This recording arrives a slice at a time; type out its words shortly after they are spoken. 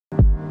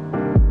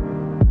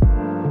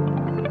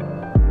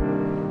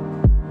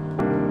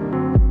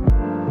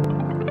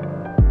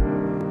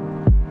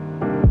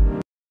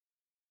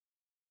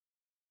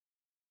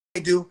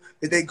do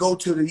is they go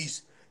to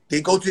these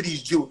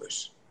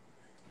jewelers,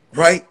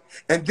 right?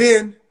 And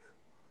then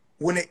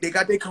when they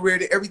got their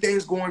career,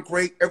 everything's going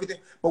great, everything.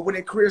 But when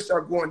their career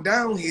start going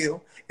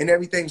downhill and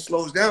everything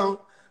slows down,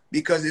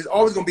 because there's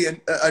always gonna be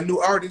a new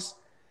artist,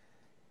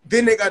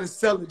 then they got to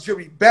sell the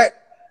jewelry back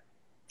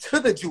to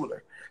the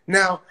jeweler.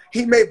 Now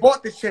he may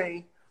bought the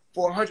chain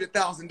for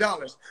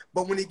 $100,000,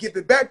 but when he give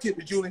it back to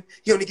the jeweler,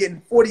 he only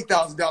getting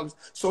 $40,000.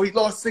 So he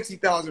lost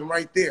 $60,000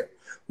 right there.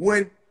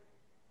 When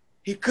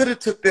he could have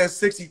took that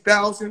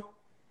 $60,000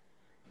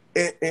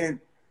 and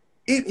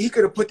he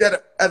could have put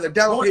that as a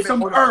down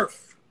payment on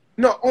earth.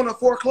 No, on a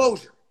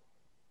foreclosure.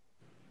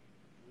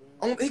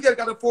 He could have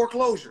got a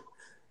foreclosure.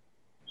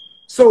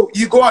 So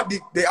you go out,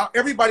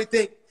 everybody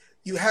think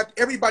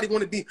everybody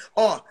want to be,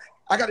 oh,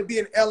 I got to be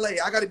in LA.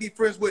 I got to be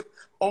friends with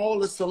all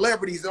the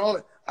celebrities and all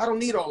that. I don't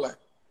need all that.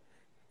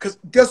 Because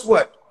guess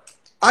what?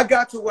 I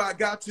got to where I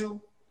got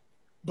to,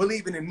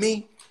 believing in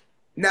me,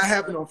 not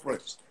having no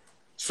friends.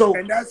 So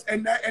and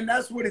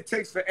that's what it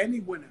takes for any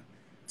winner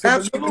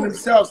to believe in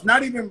themselves.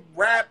 Not even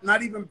rap,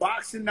 not even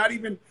boxing, not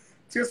even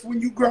just when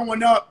you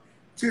growing up.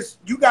 Just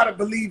you got to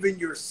believe in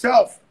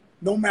yourself,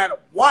 no matter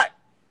what.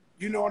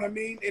 You know what I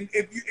mean? And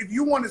if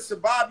you want to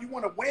survive, you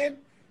want to win,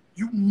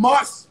 you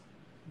must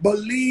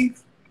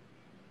believe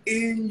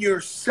in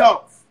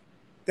yourself.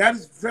 That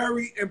is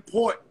very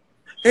important.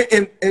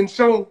 And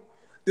so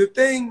the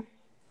thing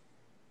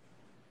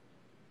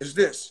is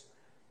this.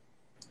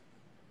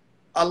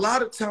 A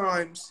lot of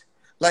times,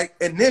 like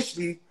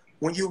initially,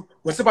 when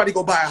somebody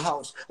go buy a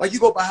house, like you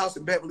go buy a house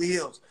in Beverly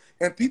Hills,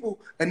 and people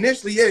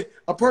initially, yeah,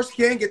 a person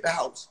can get the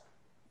house,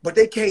 but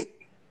they can't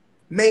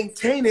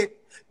maintain it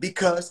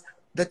because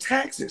the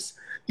taxes.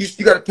 You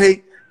got to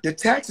pay. The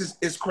taxes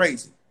is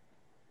crazy.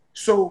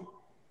 So,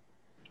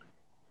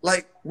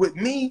 like with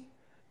me,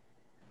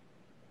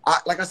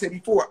 like I said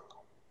before,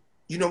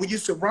 you know, when you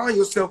surround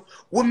yourself,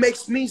 what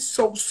makes me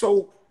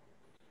so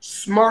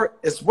smart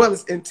as well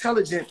as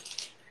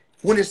intelligent,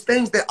 when it's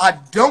things that I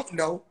don't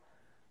know,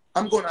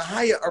 I'm going to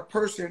hire a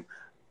person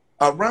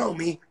around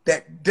me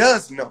that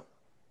does know.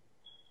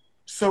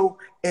 So,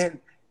 and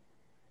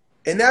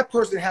that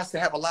person has to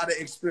have a lot of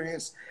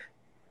experience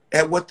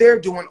at what they're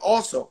doing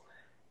also.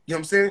 You know what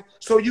I'm saying?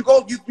 So you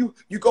go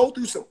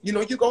through some, you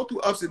know, you go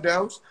through ups and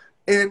downs.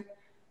 And,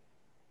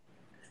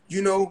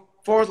 you know,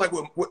 as far as like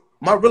what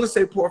my real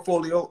estate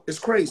portfolio is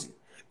crazy.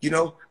 You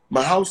know,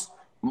 my house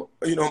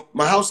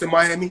in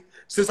Miami,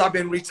 since I've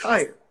been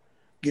retired.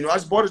 You know, I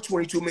just bought a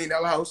 $22 million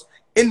house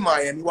in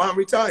Miami while I'm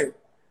retired.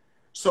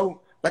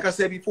 So, like I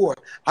said before,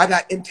 I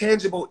got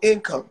intangible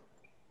income.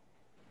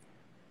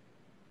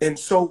 And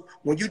so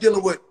when you're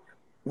dealing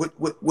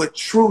with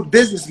true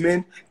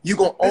businessmen, you're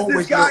going to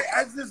always...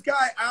 Has this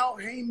guy, Al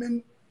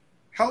Heyman,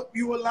 helped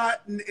you a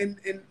lot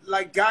in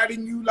like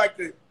guiding you like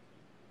the...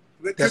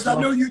 Because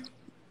I know you...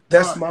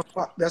 That's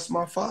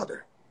my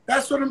father.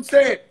 That's what I'm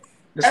saying.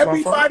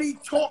 Everybody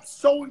talks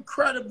so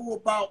incredible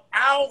about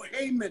Al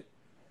Heyman.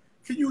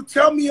 Can you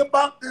tell me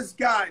about this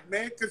guy,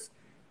 man? Because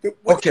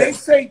they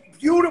say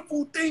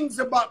beautiful things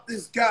about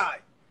this guy.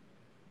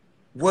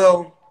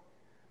 Well,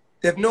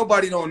 if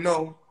nobody don't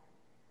know,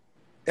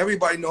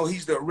 everybody know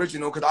he's the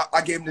original, because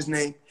I gave him this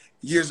name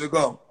years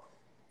ago.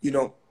 You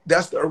know,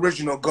 that's the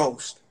original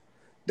Ghost.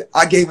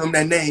 I gave him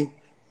that name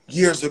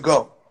years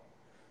ago.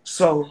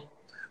 So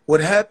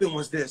what happened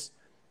was this.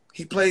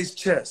 He plays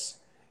chess,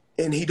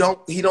 and he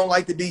don't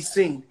like to be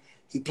seen.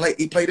 He played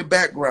the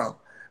background,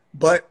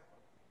 but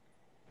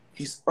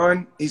he's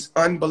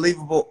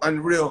unbelievable,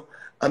 unreal.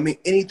 I mean,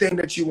 anything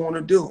that you want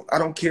to do, I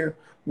don't care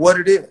what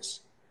it is.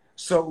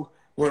 So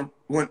when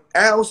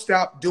Al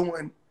stopped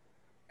doing,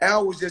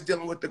 Al was just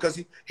dealing with it because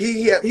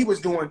he was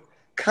doing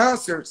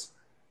concerts.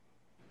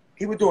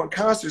 He was doing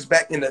concerts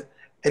back in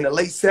the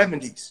late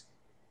 70s,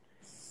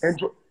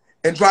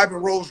 and driving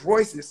Rolls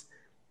Royces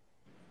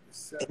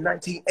in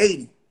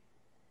 1980.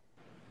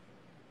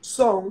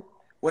 So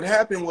what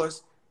happened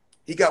was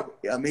he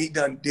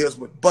done deals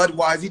with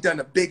Budweiser. He done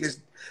the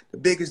biggest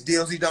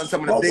deals. He done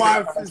some of the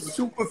biggest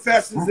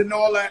Superfests and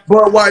all that.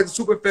 Budweiser,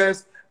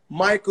 Superfest,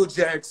 Michael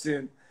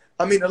Jackson.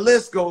 I mean, the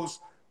list goes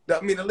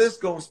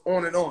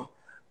on and on.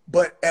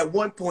 But at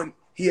one point,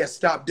 he had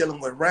stopped dealing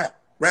with rap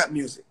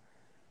music.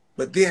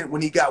 But then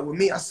when he got with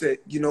me, I said,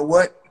 you know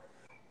what?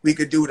 We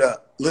could do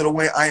the Lil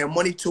Wayne I Am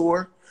Money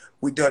tour.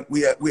 We done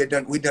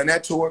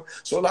that tour.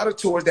 So a lot of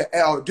tours that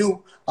Al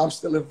do, I'm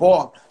still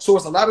involved. So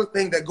it's a lot of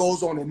things that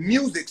goes on in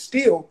music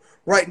still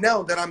right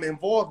now that I'm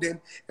involved in,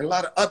 and a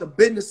lot of other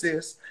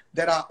businesses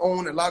that I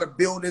own, a lot of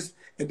buildings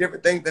and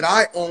different things that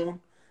I own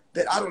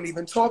that I don't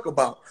even talk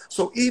about.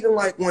 So even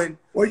like when...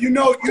 Well, you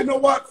know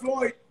what,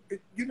 Floyd?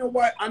 You know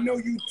what? I know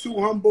you too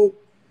humble,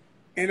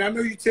 and I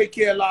know you take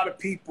care of a lot of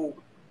people.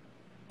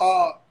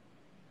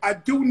 I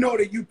do know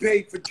that you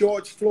paid for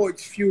George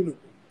Floyd's funeral.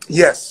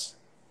 Yes.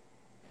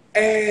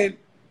 And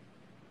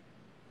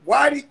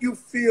why did you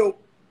feel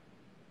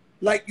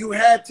like you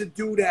had to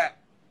do that?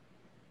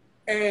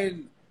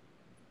 And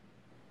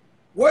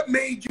what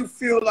made you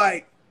feel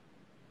like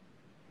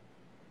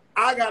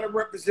I got to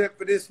represent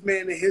for this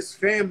man and his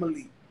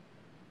family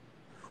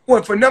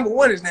Well, for number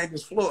one, his name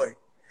is Floyd.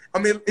 I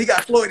mean, he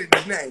got Floyd in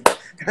his name.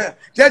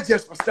 That's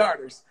just for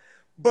starters.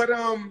 But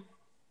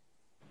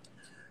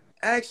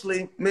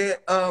actually, man,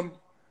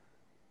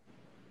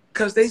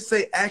 because they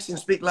say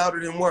actions speak louder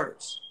than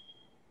words.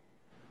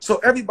 So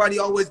everybody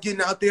always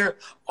getting out there,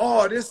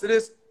 oh,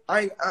 this.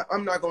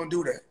 I'm not gonna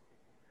do that.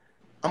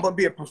 I'm gonna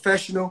be a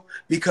professional,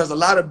 because a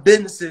lot of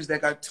businesses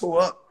that got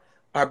tore up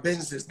are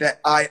businesses that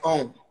I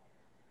own.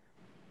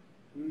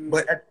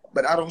 But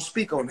I don't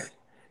speak on that.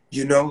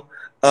 You know,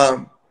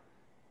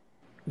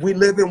 we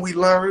live and we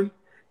learn,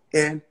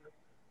 and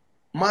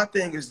my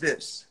thing is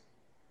this: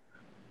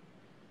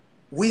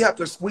 we have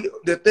to.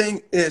 The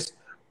thing is,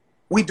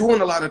 we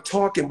doing a lot of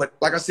talking, but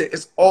like I said,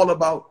 it's all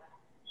about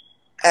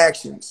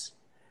actions.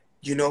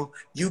 You know,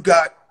 you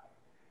got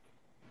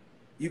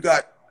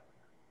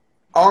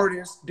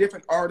artists,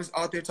 different artists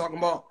out there talking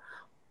about.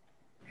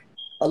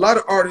 A lot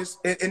of artists,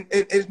 and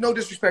it's no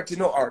disrespect to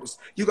no artists.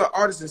 You got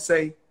artists that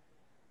say,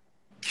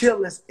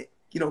 kill us,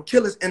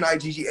 kill us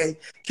Nigga,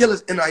 kill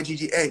us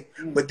Nigga.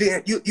 But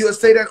then you'll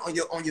say that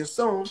on your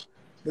song,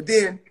 but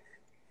then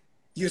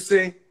you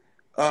say,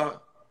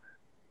 but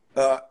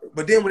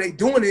then when they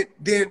doing it,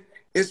 then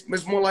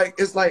it's more like,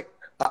 it's like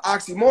an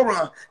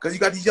oxymoron, because you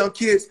got these young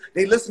kids,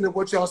 they listen to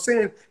what y'all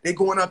saying, they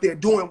going out there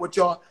doing what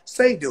y'all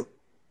say do.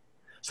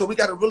 So we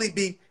got to really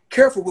be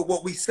careful with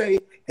what we say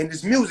in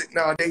this music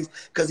nowadays,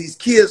 because these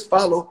kids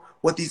follow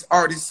what these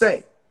artists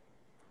say.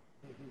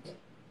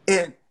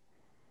 And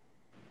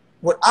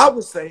what I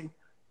would say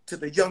to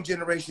the young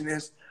generation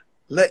is,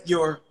 let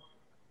your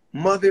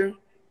mother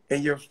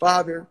and your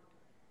father,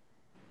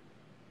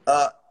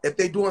 if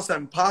they're doing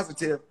something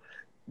positive,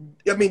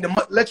 I mean,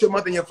 let your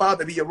mother and your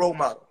father be your role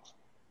models.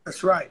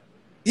 That's right.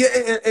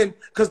 Yeah, and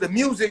because the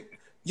music,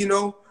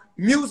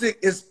 music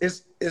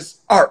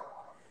is art.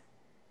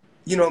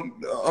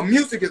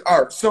 Music is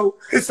art. So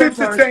it's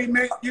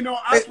entertainment.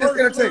 I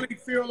personally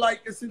feel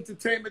like it's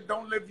entertainment.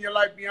 Don't live your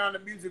life beyond the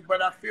music.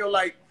 But I feel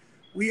like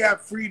we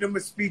have freedom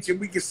of speech and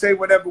we can say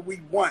whatever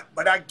we want.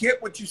 But I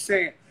get what you're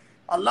saying.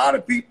 A lot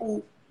of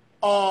people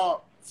are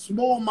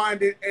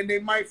small-minded and they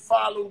might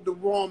follow the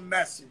wrong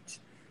message.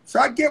 So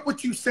I get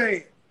what you're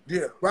saying.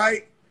 Yeah.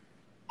 Right.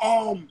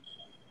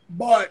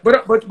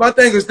 But my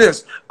thing is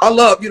this: I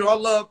love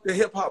the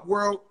hip hop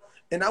world.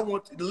 And I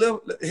want to live.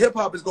 Hip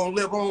hop is going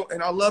to live on,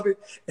 and I love it.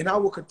 And I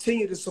will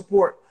continue to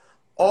support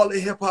all the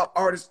hip hop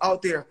artists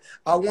out there.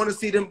 I want to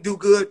see them do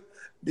good,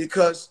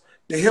 because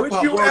the hip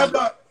hop world.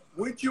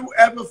 Would you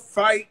ever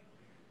fight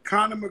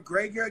Conor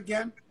McGregor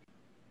again?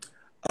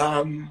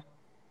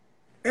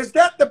 Is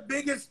that the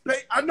biggest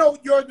pay? I know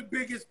you're the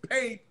biggest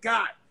paid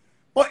guy,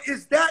 but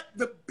is that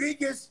the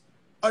biggest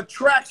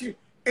attraction?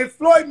 If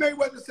Floyd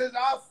Mayweather says,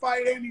 "I'll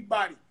fight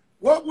anybody,"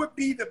 what would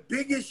be the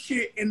biggest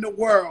shit in the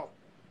world?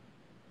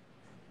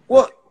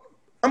 Well,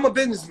 I'm a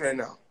businessman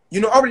now.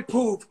 I already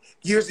proved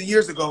years and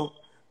years ago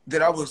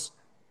that I was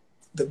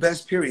the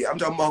best, period. I'm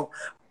talking about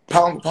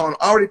pound for pound.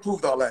 I already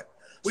proved all that.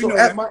 So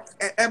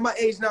at my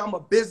age now, I'm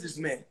a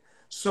businessman.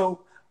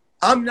 So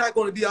I'm not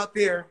going to be out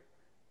there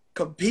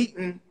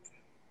competing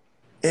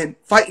and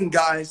fighting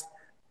guys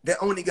that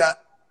only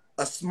got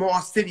a small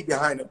city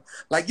behind them.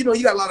 Like, you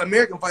got a lot of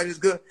American fighters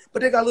good,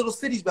 but they got little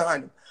cities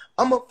behind them.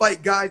 I'm going to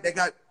fight guys that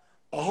got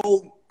a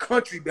whole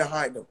country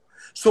behind them.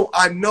 So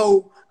I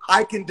know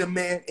I can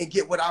demand and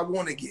get what I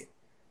want to get.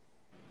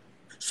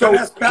 So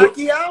that's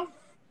Pacquiao?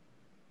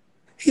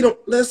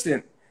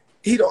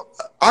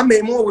 I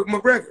made more with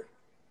McGregor.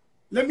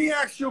 Let me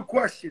ask you a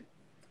question.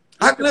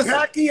 Listen,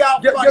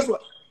 Pacquiao fight. Guess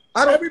what?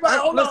 Everybody,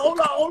 hold on.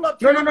 Hold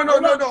up.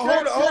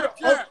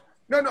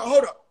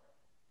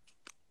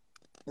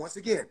 Once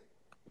again,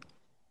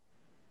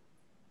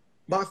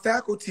 my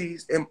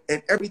faculties and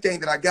everything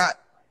that I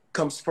got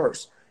comes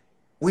first.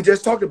 We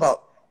just talked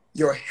about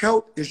your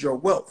health is your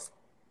wealth.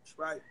 That's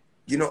right.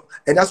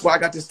 And that's why I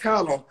got this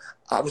towel on.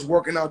 I was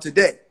working out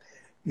today.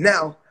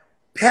 Now,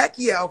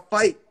 Pacquiao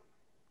fight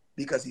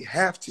because he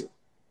have to.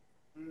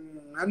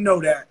 I know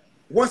that.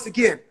 Once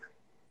again,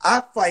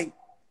 I fight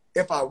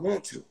if I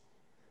want to.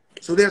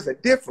 So there's a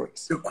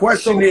difference. The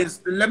question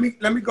is, let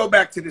me go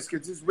back to this,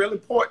 because it's real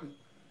important.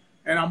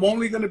 And I'm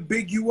only going to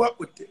big you up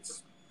with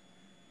this.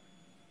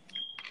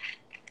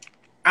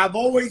 I've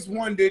always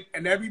wondered,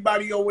 and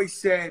everybody always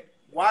said,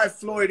 why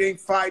Floyd ain't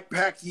fight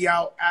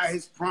Pacquiao at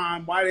his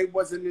prime, why they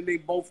wasn't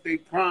in both their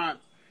prime.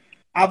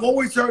 I've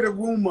always heard a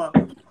rumor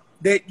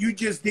that you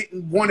just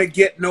didn't want to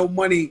get no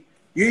money.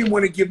 You didn't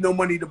want to give no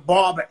money to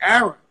Barbara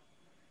Aaron.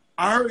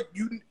 I heard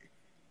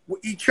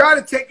he tried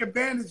to take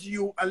advantage of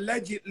you,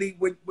 allegedly,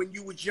 when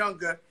you was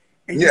younger,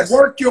 and you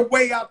worked your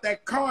way out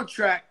that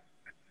contract,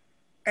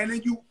 and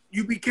then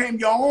you became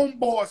your own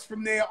boss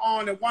from there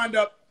on and wound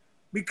up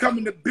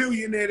becoming the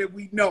billionaire that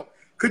we know.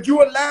 Could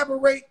you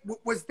elaborate?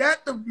 Was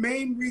that the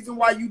main reason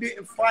why you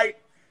didn't fight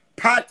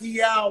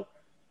Pacquiao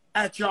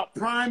at your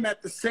prime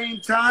at the same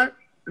time?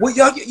 Well,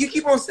 we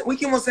keep on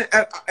saying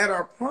at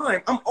our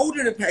prime. I'm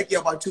older than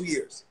Pacquiao by 2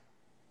 years.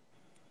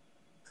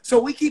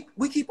 So we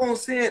keep on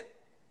saying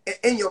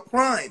in your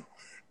prime.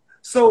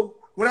 So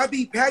when I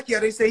beat Pacquiao,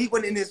 they say he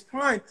wasn't in his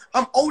prime.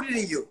 I'm older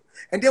than you.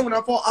 And then when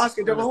I fought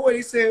Oscar De La Hoya,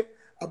 they said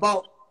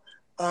about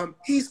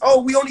he's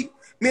old. We only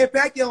me and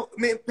Pacquiao,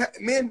 me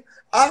and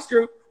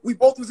Oscar, we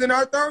both was in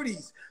our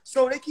 30s.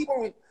 So they keep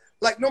on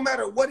like no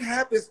matter what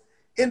happens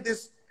in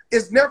this,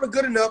 it's never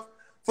good enough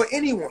for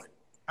anyone.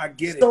 I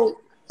get it.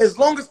 So as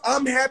long as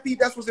I'm happy,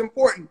 that's what's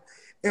important.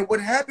 And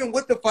what happened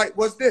with the fight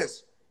was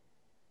this.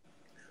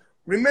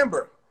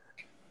 Remember,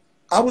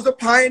 I was a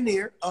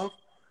pioneer of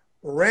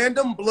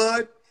random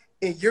blood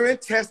in your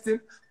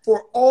intestine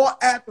for all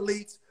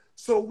athletes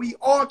so we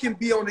all can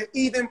be on an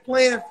even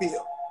playing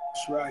field.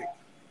 That's right.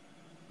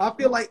 I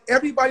feel like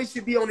everybody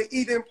should be on an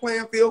even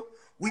playing field.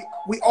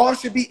 We all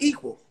should be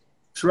equal.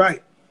 That's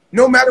right.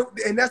 No matter,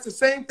 and that's the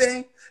same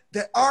thing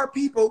that our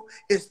people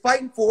is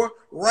fighting for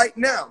right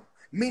now,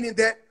 meaning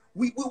that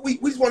we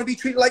just want to be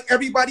treated like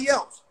everybody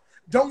else.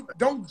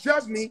 Don't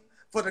judge me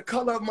for the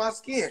color of my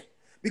skin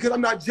because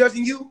I'm not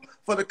judging you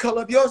for the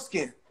color of your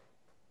skin.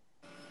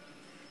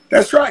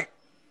 That's right.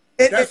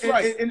 That's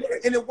right. And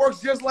it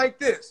works just like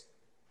this.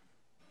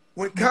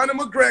 When Conor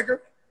McGregor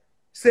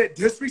said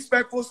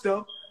disrespectful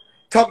stuff,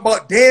 talking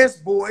about dance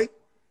boy,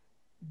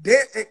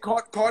 and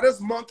called us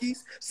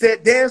monkeys,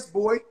 said dance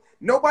boy,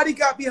 nobody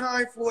got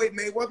behind Floyd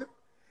Mayweather.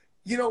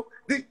 You know,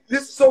 this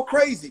is so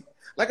crazy.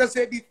 Like I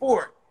said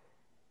before,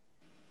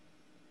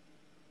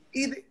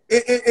 when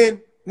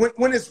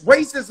it's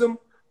racism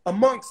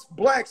amongst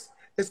blacks,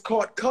 it's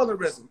called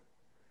colorism.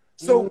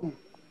 So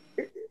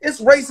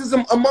it's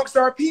racism amongst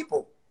our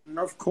people.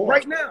 Of course.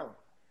 Right now.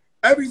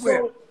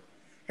 Everywhere. So,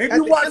 if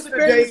you watch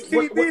Spanish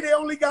TV, what, they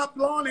only got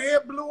blonde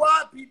hair,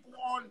 blue-eyed people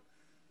on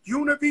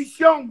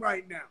Univision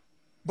right now.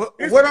 But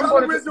it's what I'm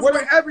going to do,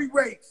 with every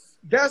race.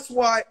 That's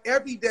why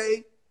every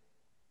day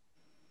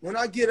when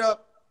I get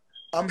up,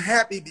 I'm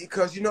happy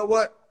because you know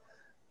what?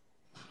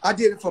 I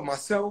did it for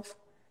myself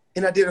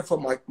and I did it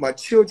for my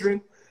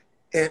children.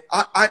 And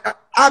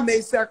I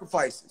made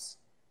sacrifices.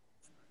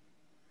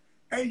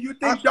 Hey, you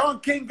think Don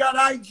King got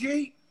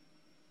IG?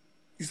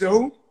 You said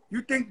who?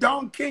 You think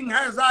Don King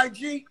has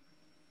IG?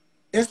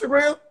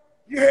 Instagram?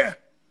 Yeah.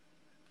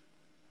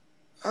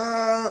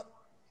 I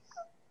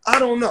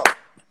don't know.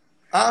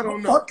 I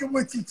don't know. I'm fucking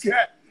with you,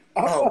 chat.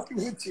 I'm fucking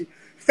with you.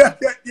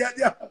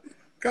 Yeah.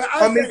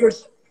 I mean,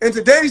 in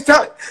today's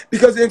time,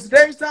 because in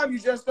today's time, you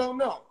just don't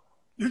know.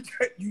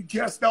 You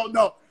just don't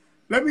know.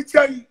 Let me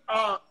tell you,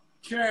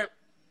 champ,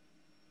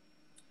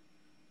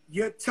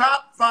 your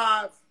top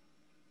 5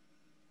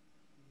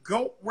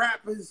 GOAT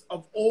rappers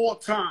of all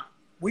time.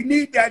 We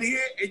need that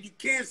here, and you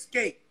can't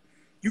skate.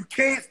 You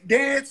can't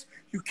dance.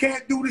 You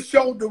can't do the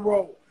shoulder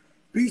roll.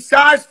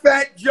 Besides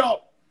Fat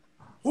Joe,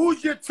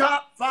 who's your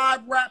top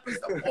 5 rappers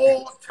of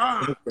all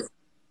time?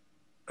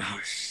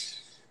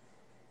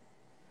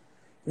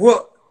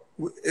 Well,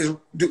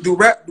 do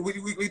rap? Do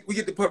we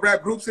get to put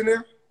rap groups in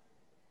there?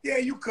 Yeah,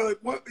 you could.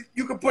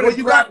 You could put a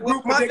rap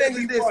group. My thing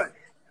is this.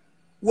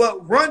 Well,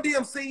 Run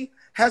DMC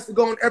has to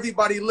go on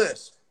everybody's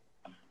list.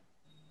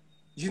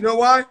 You know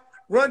why?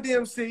 Run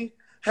DMC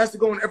has to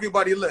go on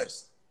everybody's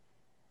list.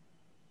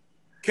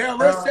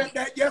 KRS said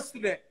that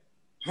yesterday.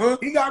 Huh?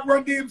 He got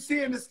Run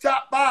DMC in his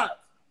top 5.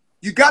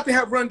 You got to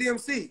have Run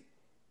DMC.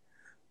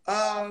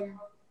 Are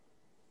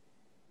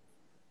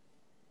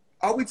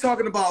we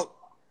talking about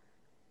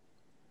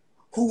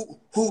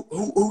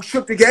who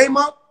shook the game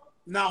up?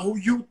 Now, who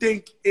you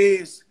think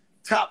is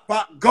top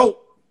 5 GOAT?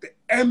 The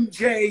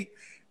MJ,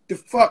 the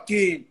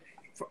fucking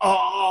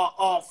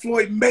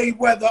Floyd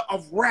Mayweather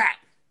of rap.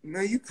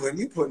 Man, you put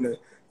me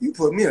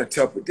in a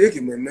tough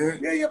predicament, man.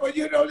 Yeah, but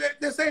you know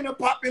this ain't a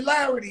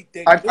popularity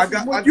thing. I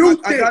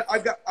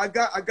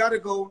gotta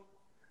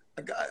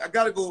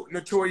go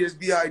Notorious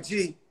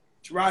B.I.G.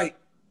 That's right.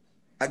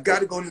 I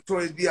gotta go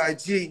Notorious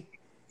B.I.G.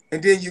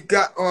 And then you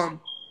got on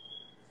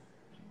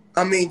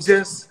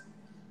the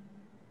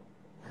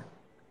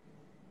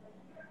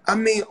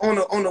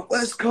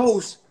West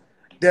Coast,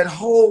 that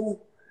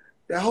whole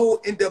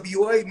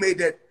NWA made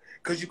that,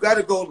 because you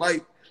gotta go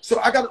like, so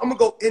I'm gonna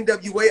go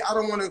NWA. I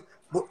don't want to,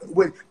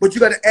 but you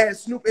got to add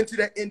Snoop into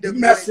that NWA.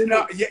 Messing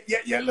up.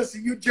 Yeah.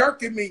 Listen, you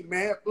jerking me,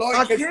 man. Floyd,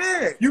 I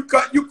can't. You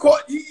caught.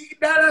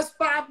 That's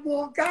 5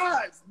 more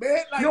guys,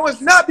 man. Like, no, it's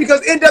not,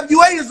 because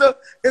NWA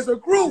is a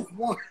group.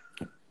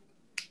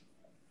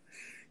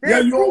 Yeah,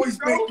 you always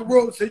make the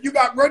rules. So you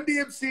got Run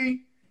DMC,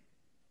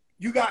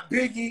 you got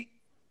Biggie,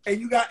 and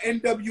you got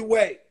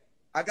NWA.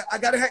 I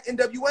gotta have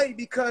NWA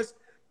because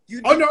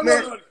you. Oh no.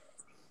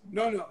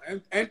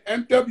 And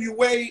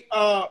NWA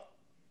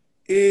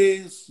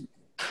is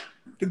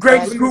the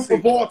greatest group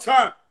of all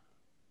time.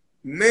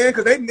 Man,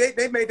 because they made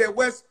that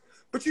West.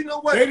 But you know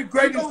what? They're the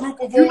greatest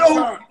group of all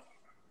time.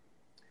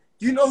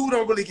 You know who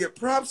don't really get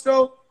props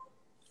though?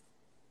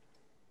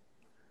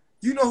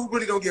 You know who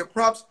really don't get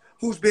props?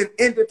 Who's been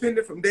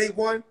independent from day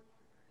one?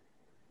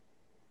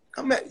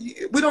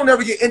 We don't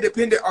ever get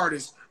independent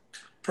artists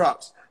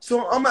props.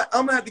 So I'm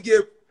gonna have to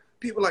give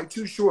people like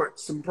Too Short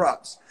some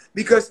props,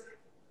 because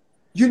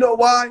you know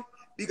why?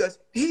 Because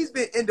he's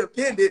been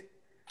independent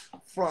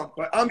from,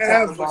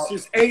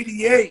 since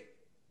 '88.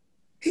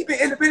 He's been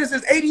independent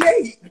since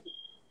 '88.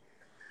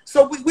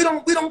 So we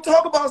don't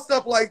talk about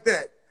stuff like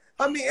that.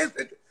 I mean,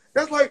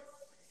 that's like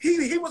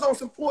he was on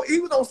some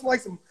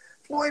some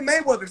Floyd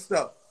Mayweather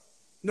stuff.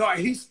 No,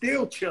 he's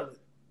still chilling.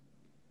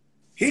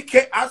 He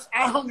can't. I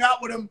hung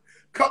out with him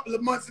a couple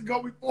of months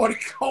ago before the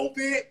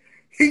COVID.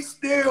 He's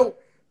still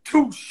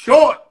too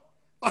short.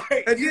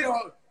 Like, and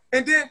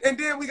then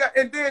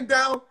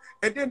down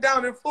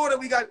in Florida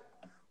we got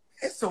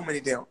it's so many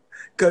down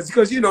because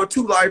 2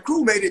 Live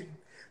Crew made it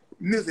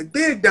music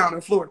big down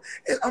in Florida.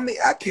 I mean,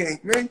 I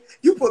can't, man.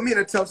 You put me in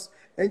a tough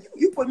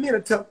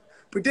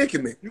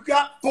predicament. You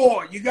got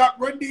 4. You got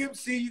Run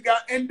DMC. You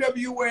got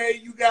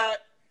NWA. You got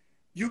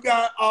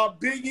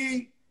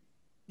Biggie.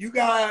 You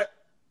got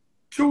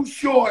Too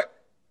Short.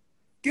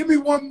 Give me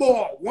one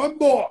more. One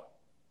more.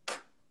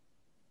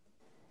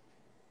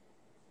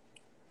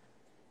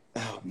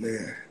 Oh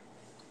man,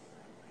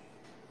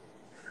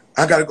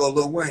 I gotta go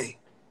Lil Wayne.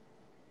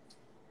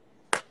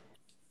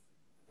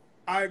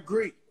 I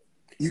agree.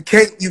 You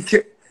can't.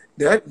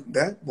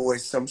 That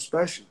boy's something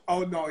special.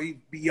 Oh no, he's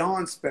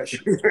beyond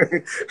special.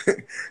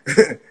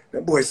 That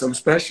boy's something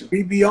special.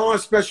 He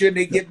beyond special, and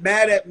they get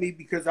mad at me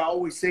because I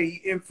always say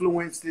he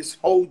influenced this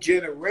whole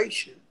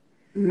generation.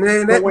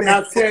 Man,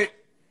 I say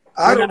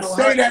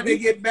that, they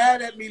get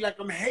mad at me like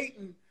I'm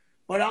hating,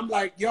 but I'm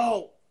like,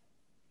 yo,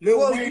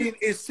 Lil Wayne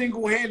is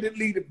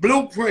single-handedly the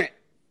blueprint.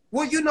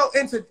 Well,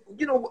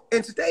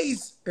 in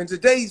today's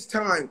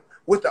time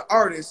with the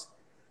artists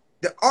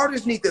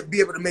need to be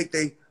able to make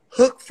their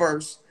hook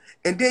first,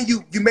 and then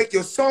you make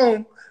your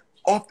song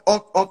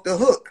off the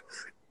hook.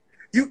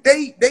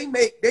 They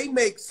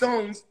make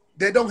songs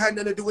that don't have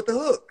nothing to do with the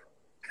hook.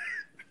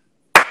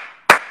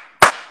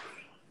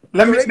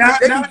 Now,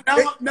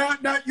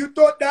 you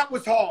thought that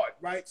was hard,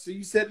 right? So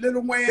you said Lil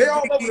Wayne, they're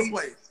all over the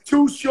place.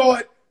 Too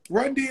Short,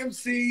 Run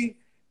DMC,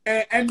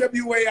 and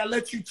NWA. I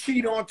let you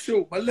cheat on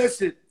 2, but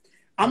listen,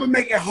 I'm gonna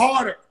make it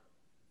harder.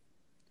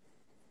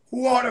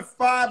 Who are the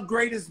 5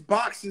 greatest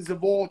boxers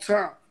of all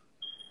time?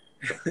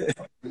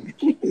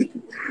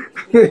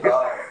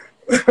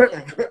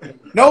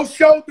 No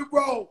shoulder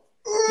roll.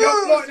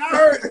 Yo, Floyd,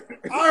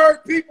 I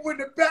heard people in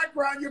the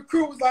background. Your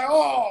crew was like,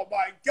 "Oh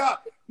my God,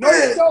 no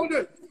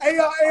shoulder." Hey,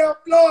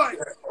 Floyd,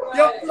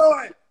 yo,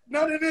 Floyd,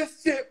 none of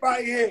this shit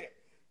right here.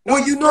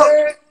 Well,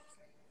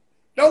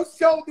 no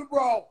shoulder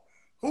roll.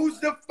 Who's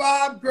the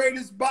 5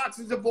 greatest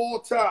boxers of all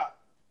time?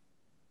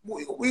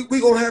 We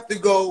gonna have to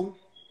go.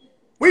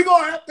 We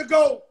gonna have to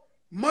go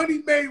Money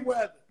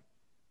Mayweather.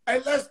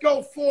 Hey, let's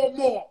go 4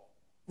 more.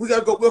 We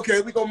gotta go.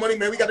 Okay, we go Money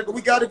Man. We gotta go.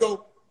 We gotta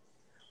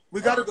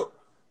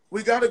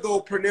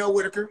go Pernell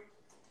Whitaker.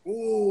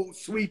 Ooh,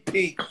 Sweet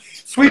Pete.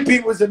 Sweet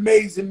Pete was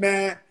amazing,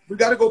 man. We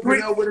gotta go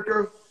Pernell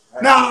Whitaker.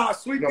 Nah,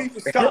 Sweet Pete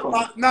was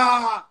top.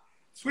 Nah,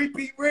 Sweet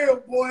Pete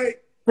real, boy.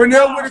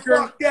 Pernell Whitaker.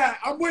 Fuck that.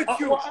 I'm with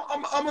you.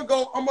 I'm gonna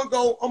go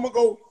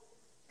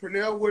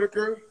Pernell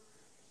Whitaker.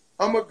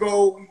 I'm gonna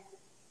go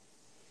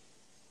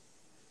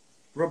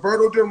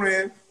Roberto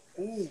Duran.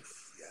 Ooh,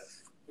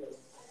 yes.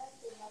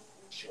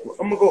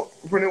 I'm gonna go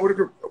Pernell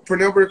Whitaker.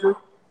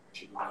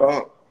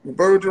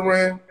 Roberto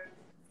Duran.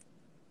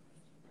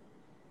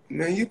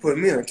 Man, you put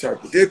me in a tight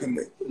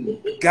predicament.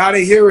 Gotta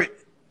hear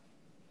it.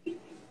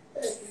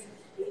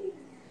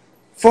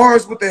 Far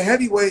as with the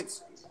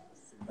heavyweights,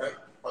 man.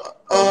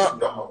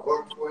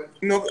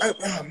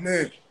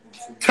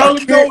 Tell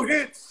them no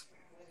hits.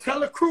 Tell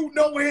the crew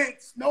no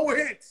hits. No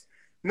hits.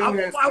 No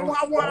hits. I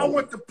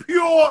want the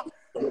pure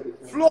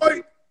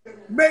Floyd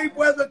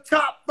Mayweather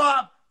top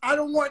 5. I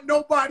don't want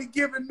nobody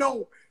giving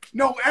no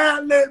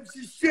ad-libs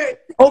and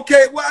shit.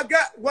 Okay, I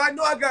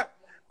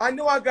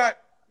know I got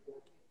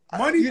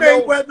Money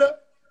Mayweather,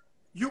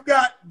 you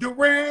got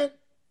Duran,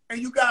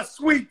 and you got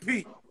Sweet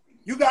Pete.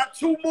 You got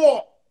 2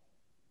 more.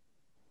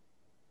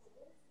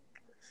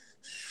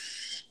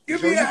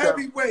 Give me a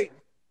heavyweight.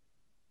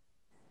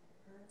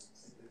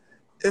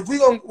 If we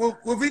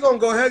gonna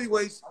go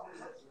heavyweights,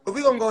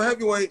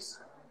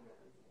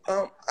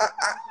 I'm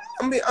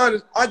being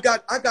honest. I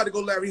got to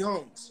go Larry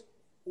Holmes.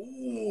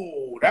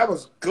 Ooh, that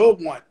was a good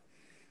one.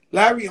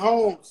 Larry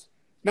Holmes.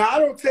 Now I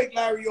don't take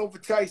Larry over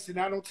Tyson.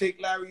 I don't take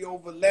Larry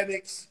over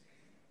Lennox.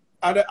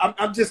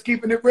 I'm just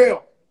keeping it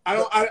real.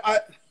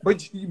 But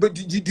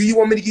do you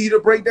want me to give you the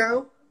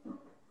breakdown?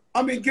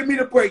 I mean, give me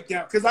the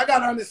breakdown because I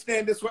gotta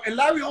understand this one. And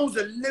Larry Holmes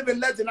is a living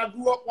legend. I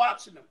grew up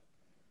watching him.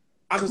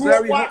 Because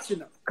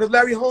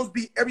Larry Holmes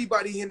beat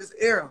everybody in this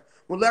era.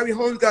 When Larry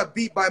Holmes got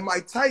beat by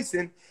Mike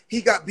Tyson,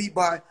 he got beat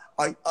by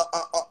a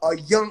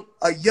young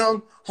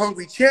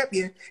hungry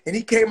champion, and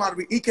he came out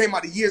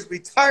of years of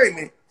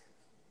retirement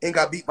and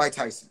got beat by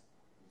Tyson.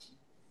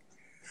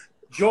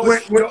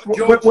 What was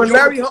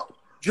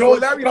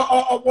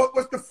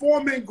the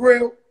Foreman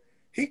grill?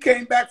 He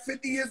came back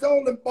 50 years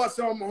old and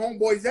busted on my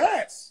homeboy's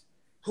ass.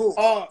 Who?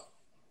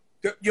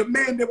 Your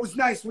man that was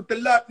nice with the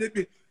left.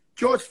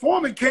 George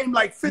Foreman came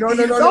like 50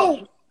 years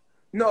old.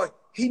 No,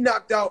 he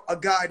knocked out a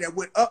guy that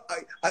went up.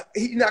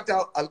 He knocked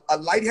out a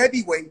light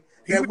heavyweight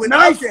that went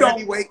up to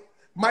heavyweight.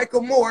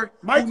 Michael Moore.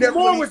 Michael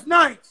Moore was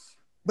nice.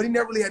 But he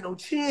never really had no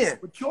chin.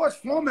 But George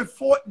Foreman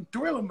fought in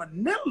Thriller,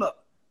 Manila.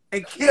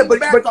 and came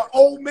back an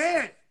old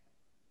man.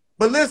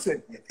 But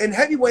listen, in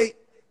heavyweight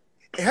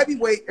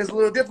is a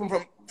little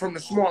different from the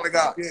smaller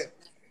guys. Yeah.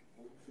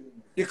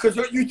 Because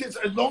you just,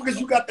 as long as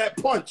you got that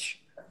punch.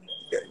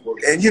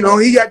 And you know,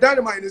 he got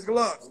dynamite in his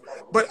gloves.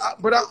 But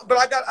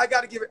I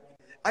gotta give it.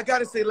 I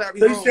gotta say Larry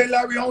Holmes. So you say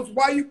Larry Holmes.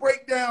 Why you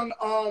break down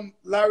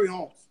Larry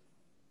Holmes?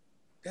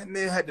 That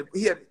man had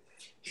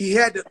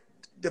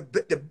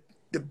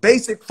the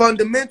basic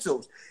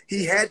fundamentals.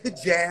 He had the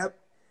jab.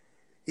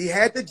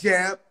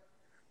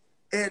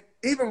 And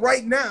even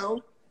right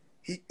now,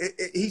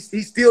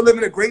 he's still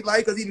living a great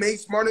life because he made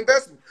smart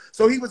investments.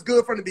 So he was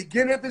good from the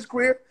beginning of his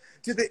career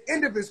to the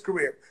end of his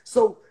career.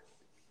 So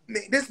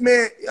this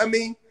man, I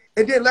mean,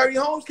 and then Larry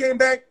Holmes came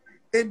back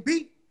and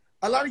beat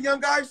a lot of young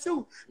guys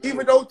too.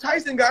 Even though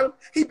Tyson got him,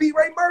 he beat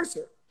Ray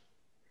Mercer.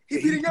 He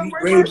beat a young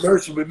Ray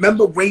Mercer.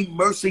 Remember Ray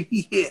Mercer?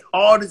 He hit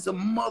hard as a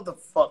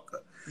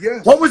motherfucker.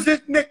 Yes. What was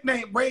his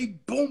nickname? Ray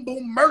Boom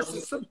Boom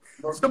Mercer.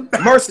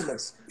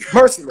 Merciless.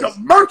 The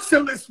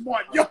merciless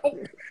one. Yo.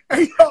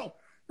 Hey, yo.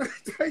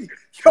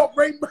 Yo,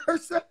 Ray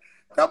Mercer.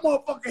 That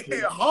motherfucker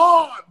hit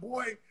hard,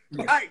 boy.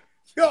 Hey,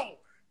 yo.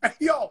 Hey,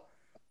 yo.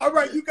 All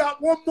right, you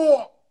got one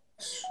more.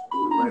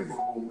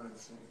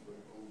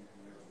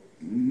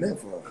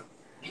 Never.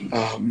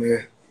 Oh,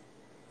 man.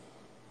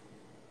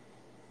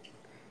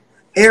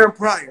 Aaron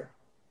Pryor.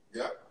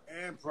 Yeah.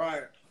 Aaron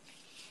Pryor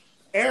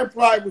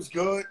was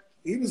good.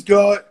 He was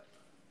good.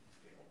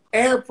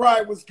 Aaron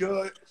Pryor was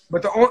good.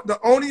 But the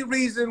only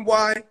reason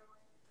why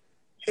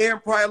Aaron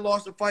Pryor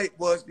lost the fight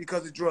was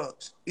because of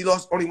drugs. He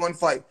lost only one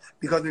fight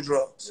because of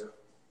drugs.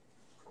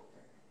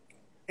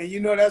 And you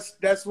know,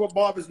 that's what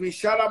bothers me.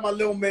 Shout out my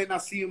little man. I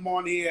see him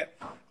on here.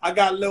 I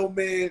got a little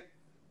man,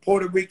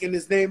 Puerto Rican.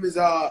 His name is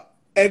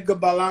Edgar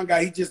Balanga.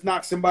 He just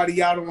knocked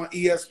somebody out on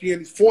ESPN.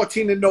 He's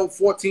 14-0,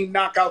 14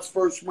 knockouts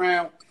first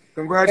round.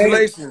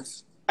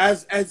 Congratulations.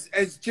 And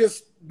as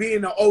just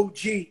being an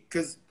OG,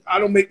 because I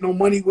don't make no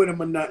money with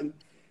him or nothing.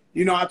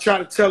 You know, I try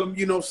to tell him,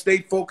 you know, stay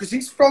focused.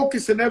 He's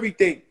focused and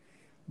everything.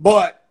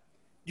 But,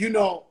 you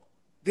know,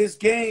 this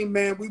game,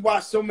 man, we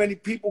watch so many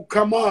people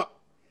come up,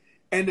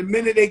 and the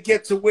minute they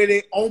get to where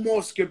they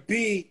almost could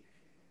be,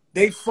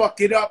 they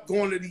fuck it up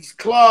going to these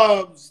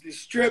clubs, the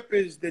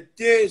strippers, the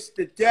this,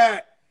 the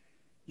that.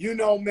 You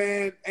know,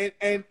 man,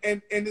 and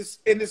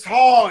it's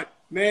hard,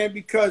 man,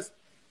 because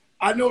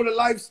I know the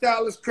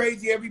lifestyle is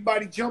crazy.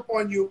 Everybody jump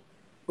on you,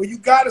 but you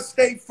got to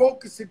stay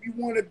focused if you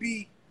want to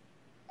be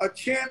a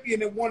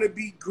champion and want to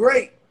be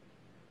great.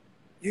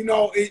 You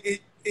know,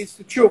 it's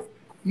the truth.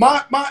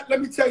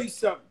 Let me tell you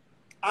something.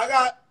 I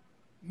got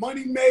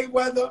Money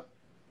Mayweather.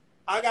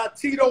 I got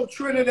Tito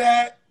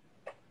Trinidad.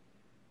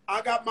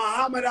 I got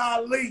Muhammad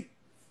Ali.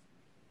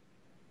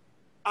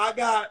 I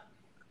got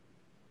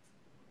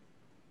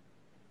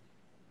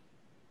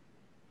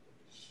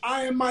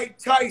Iron Mike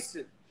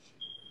Tyson.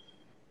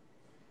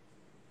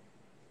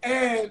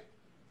 And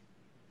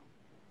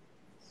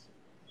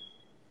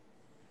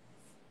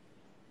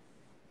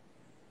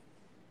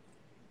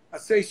I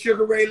say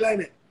Sugar Ray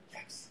Leonard.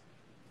 Yes.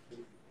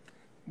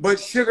 But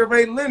Sugar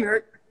Ray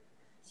Leonard,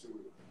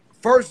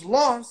 first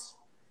loss,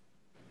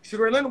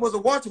 Sugar Ray Leonard was a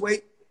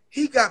welterweight.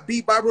 He got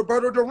beat by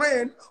Roberto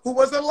Duran, who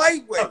was a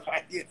lightweight.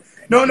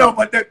 No,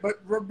 but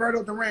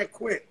Roberto Duran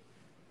quit.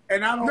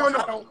 And I don't.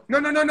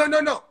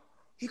 No.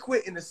 He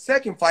quit in the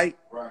second fight.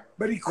 Right.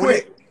 But he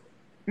quit.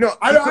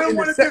 I don't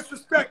want to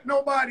disrespect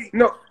nobody.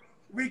 No.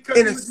 Because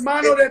he was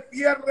Mano de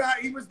Tierra.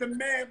 He was the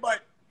man,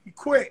 but he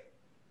quit.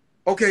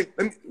 Okay,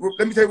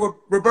 let me tell you what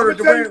Roberto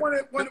Duran.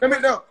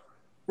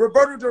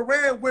 Roberto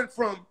Duran went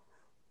from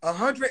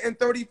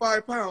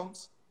 135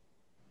 pounds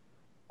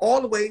all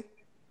the way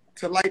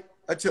to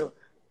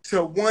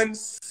to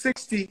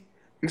 160. Let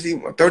me see,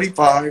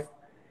 135.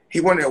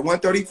 He won at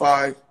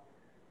 135.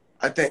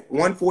 I think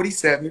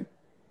 147,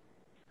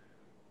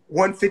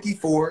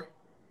 154,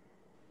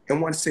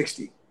 and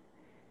 160.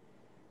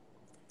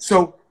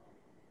 So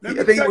I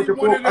think he was the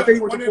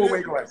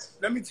full-weight class.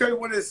 Let me tell you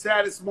one of the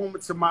saddest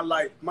moments of my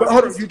life. But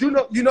hold on,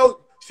 you know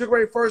Sugar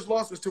Ray's first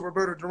loss was to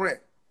Roberto Duran.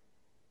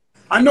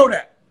 I know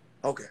that.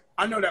 Okay.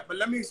 I know that, but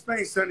let me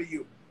explain something to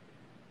you.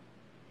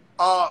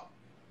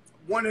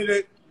 One of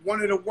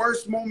the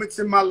worst moments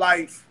in my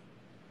life,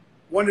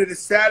 one of the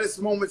saddest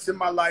moments in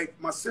my life,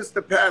 my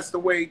sister passed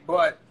away,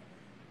 but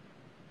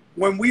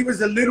when we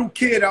was a little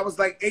kid, I was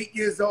like 8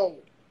 years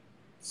old.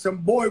 Some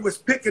boy was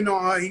picking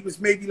on her. He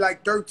was maybe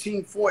like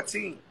 13,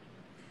 14.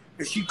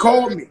 And she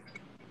called me.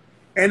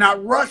 And I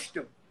rushed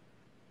him.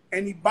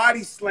 And he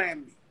body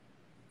slammed me.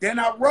 Then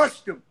I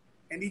rushed him.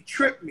 And he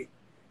tripped me.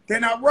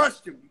 Then I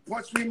rushed him. He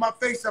punched me in my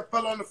face. I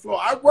fell on the floor.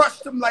 I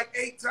rushed him like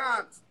 8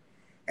 times.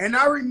 And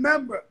I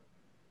remember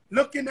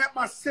looking at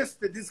my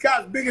sister. This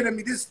guy's bigger than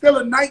me. This is still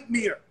a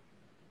nightmare.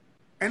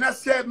 And I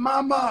said,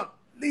 Mama,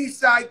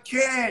 Lisa, I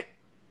can't.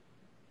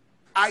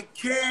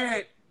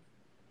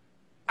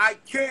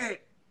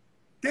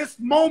 This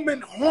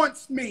moment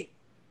haunts me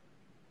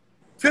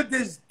to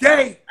this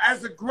day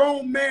as a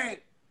grown man,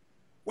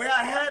 where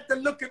I had to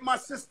look at my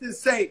sister and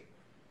say,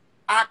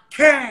 I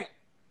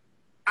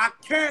I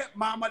can't,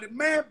 mama. The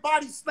man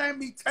body slammed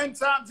me 10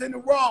 times in a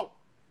row.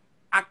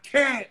 I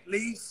can't,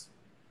 Lise.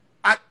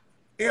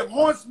 It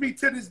haunts me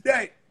to this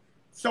day.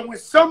 So when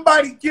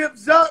somebody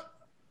gives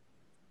up,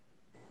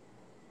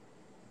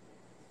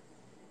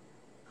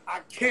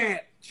 I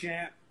can't,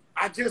 champ.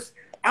 I'm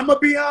going to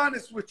be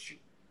honest with you.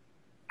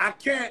 I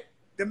can't.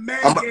 The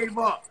man gave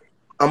up.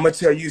 I'm going to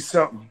tell you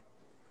something.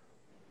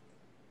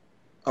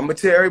 I'm going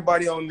to tell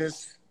everybody on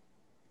this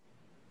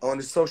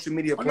social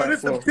media platform.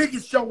 This is the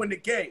biggest show in the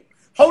game.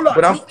 Hold on.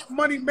 But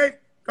money make.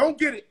 Don't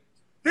get it.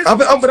 This is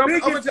the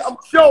biggest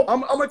show.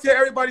 I'm going to tell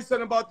everybody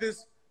something about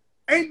this.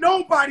 Ain't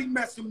nobody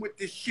messing with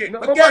this shit. No,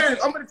 I'm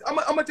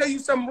gonna tell you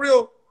something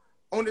real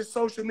on this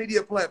social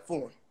media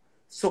platform,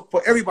 so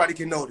for everybody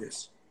can know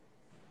this.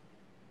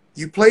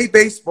 You play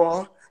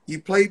baseball, you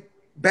play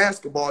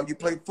basketball, you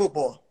play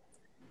football.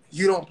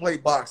 You don't play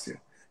boxing.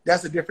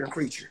 That's a different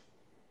creature.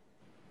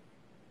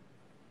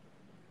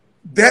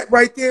 That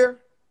right there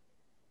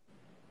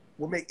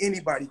will make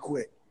anybody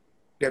quit.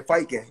 That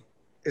fight game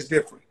is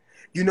different.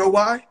 You know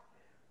why?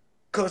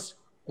 Because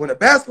when a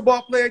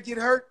basketball player get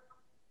hurt,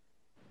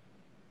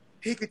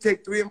 he could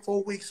take 3 and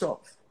 4 weeks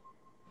off.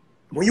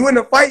 When you in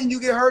a fight and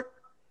you get hurt,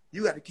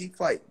 you got to keep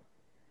fighting.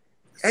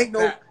 Ain't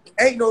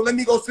no, let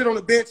me go sit on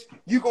the bench.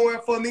 You go in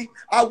for me.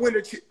 I win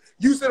the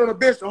you sit on the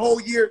bench the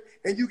whole year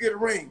and you get a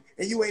ring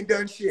and you ain't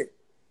done shit.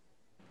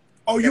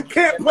 Oh, you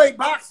can't play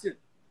boxing.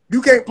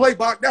 You can't play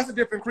boxing. That's a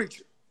different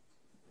creature.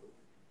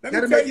 Let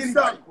me tell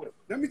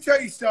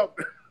you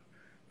something.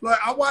 Look,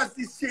 I watch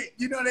this shit.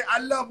 You know, I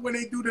love when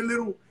they do the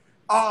little,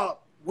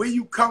 where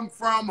you come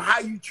from, how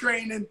you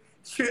train and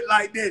shit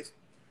like this.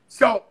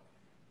 So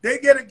they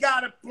get a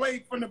guy to play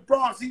from the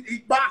Bronx.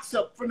 He box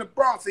up from the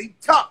Bronx. He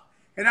tough.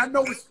 And I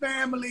know his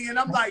family. And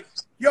I'm like,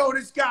 yo,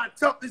 this guy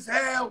tough as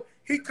hell.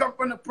 He come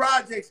from the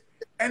projects.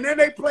 And then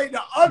they play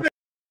the other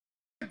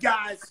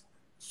guy's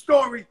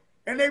story.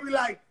 And they be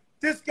like,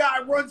 this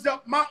guy runs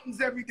up mountains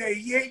every day.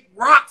 He ate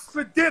rocks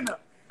for dinner.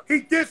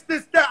 He this,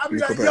 that. I be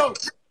like, yo,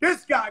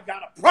 this guy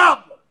got a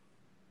problem.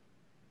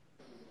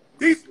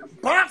 These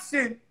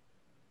boxing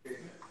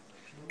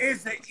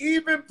is an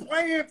even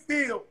playing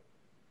field.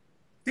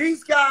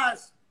 These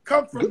guys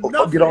come from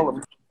nothing. Get all of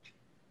them.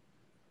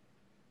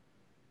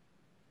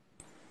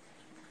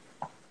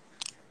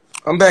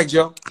 I'm back,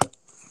 Joe.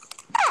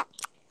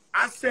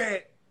 I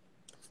said,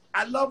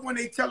 I love when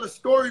they tell a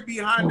story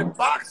behind the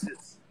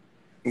boxes.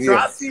 So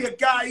I see a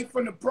guy, he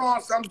from the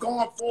Bronx, I'm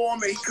going for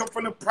him, and he come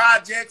from the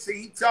projects, and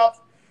he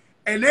tough.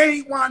 And then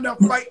he wound up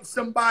fighting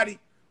somebody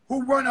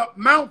who run up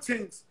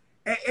mountains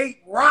and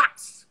ate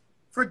rocks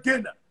for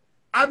dinner.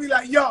 I be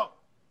like, yo,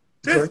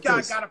 this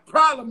guy got a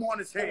problem on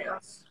his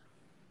hands.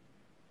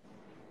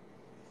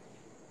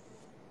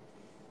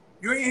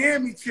 You ain't hear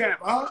me,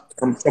 champ, huh?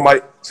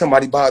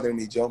 Somebody bothering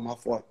me, Joe. My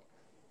fault.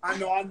 I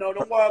know.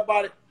 Don't worry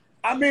about it.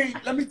 I mean,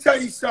 let me tell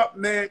you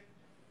something, man.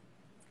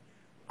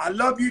 I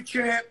love you,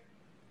 champ.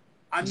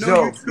 I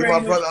know Joe, you're my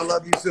brother. I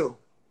love you too.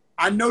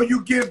 I know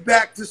you give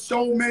back to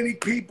so many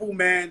people,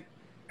 man.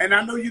 And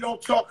I know you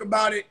don't talk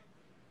about it.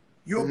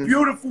 You're a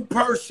beautiful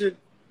person.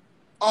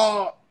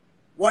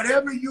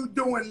 Whatever you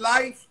do in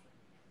life,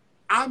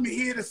 I'm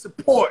here to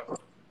support.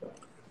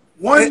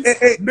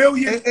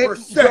 1,000,000%.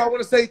 So I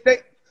want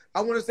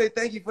to say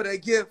thank you for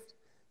that gift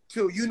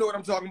too. You know what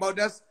I'm talking about.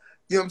 That's,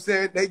 you know what I'm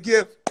saying, that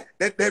gift,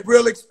 that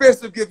real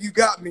expensive gift you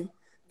got me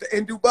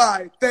in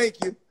Dubai. Thank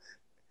you.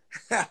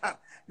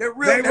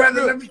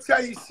 Mayweather, let me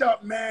tell you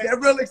something, man. That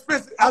real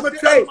expensive. I'm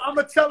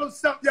gonna tell him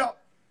something, yo.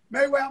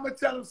 Mayweather, I'm gonna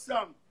tell him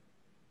something.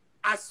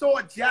 I saw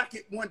a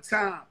jacket one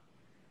time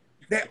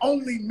that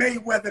only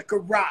Mayweather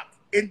could rock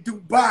in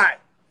Dubai.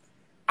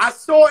 I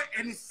saw it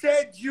and it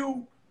said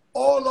you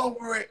all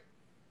over it.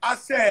 I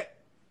said,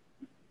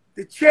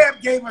 the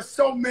champ gave us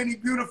so many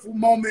beautiful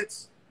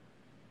moments.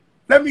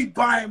 Let me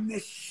buy him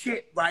this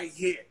shit right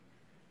here.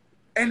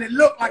 And it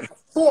looked like a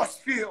force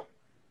field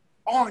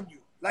on you.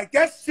 Like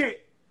that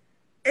shit,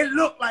 it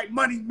looked like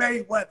Money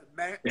Mayweather,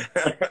 man.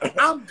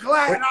 I'm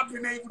glad I've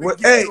been able to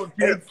get you a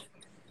gift.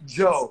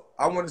 Joe,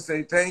 I want to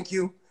say thank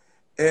you.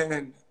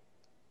 And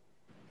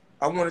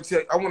I want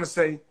to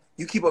say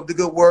you keep up the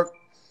good work.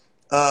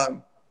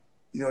 You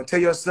know, tell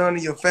your son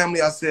and your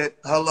family I said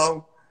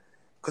hello,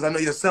 because I know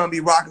your son be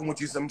rocking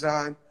with you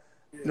sometime.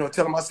 You know,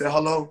 tell him I said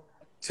hello.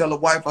 Tell the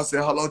wife I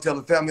said hello. Tell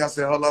the family I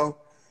said hello.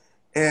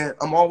 And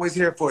I'm always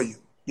here for you.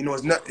 You know,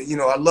 it's not. You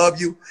know, I love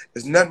you.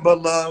 It's nothing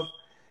but love.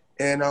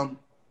 And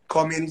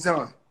call me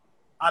anytime.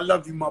 I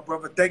love you, my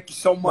brother. Thank you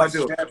so much.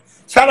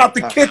 Shout out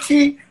to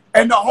Kitchy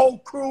and the whole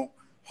crew,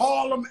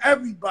 Harlem,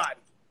 everybody.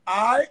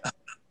 All right?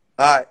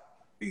 All right.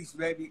 Peace,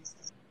 baby.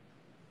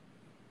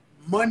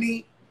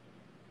 Money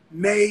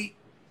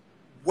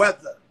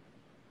Mayweather.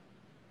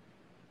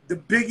 The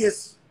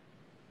biggest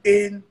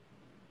in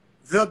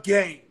the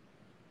game.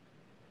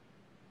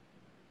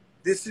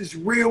 This is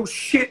real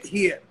shit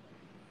here.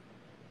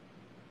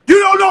 You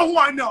don't know who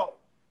I know.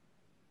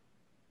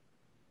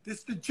 This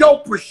is the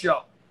Joper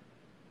Show.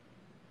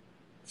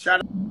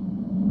 Shout out.